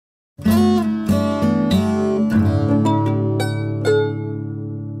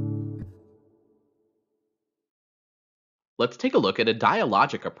Let's take a look at a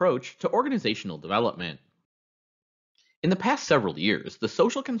dialogic approach to organizational development. In the past several years, the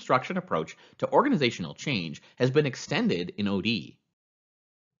social construction approach to organizational change has been extended in OD.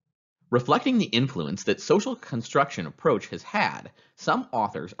 Reflecting the influence that social construction approach has had, some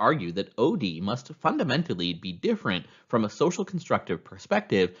authors argue that OD must fundamentally be different from a social constructive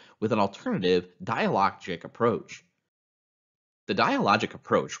perspective with an alternative dialogic approach. The dialogic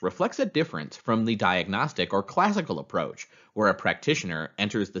approach reflects a difference from the diagnostic or classical approach, where a practitioner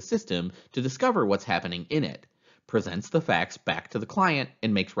enters the system to discover what's happening in it, presents the facts back to the client,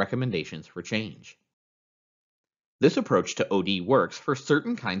 and makes recommendations for change. This approach to OD works for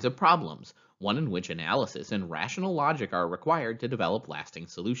certain kinds of problems, one in which analysis and rational logic are required to develop lasting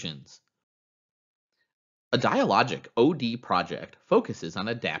solutions. A dialogic OD project focuses on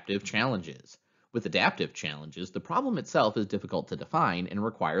adaptive challenges. With adaptive challenges, the problem itself is difficult to define and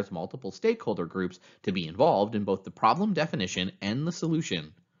requires multiple stakeholder groups to be involved in both the problem definition and the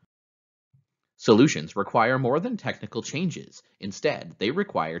solution. Solutions require more than technical changes. Instead, they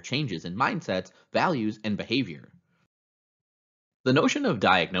require changes in mindsets, values, and behavior. The notion of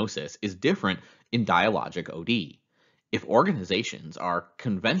diagnosis is different in dialogic OD. If organizations are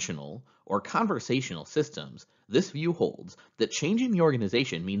conventional or conversational systems, this view holds that changing the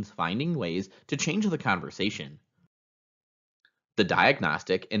organization means finding ways to change the conversation. The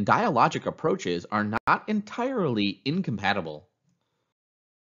diagnostic and dialogic approaches are not entirely incompatible.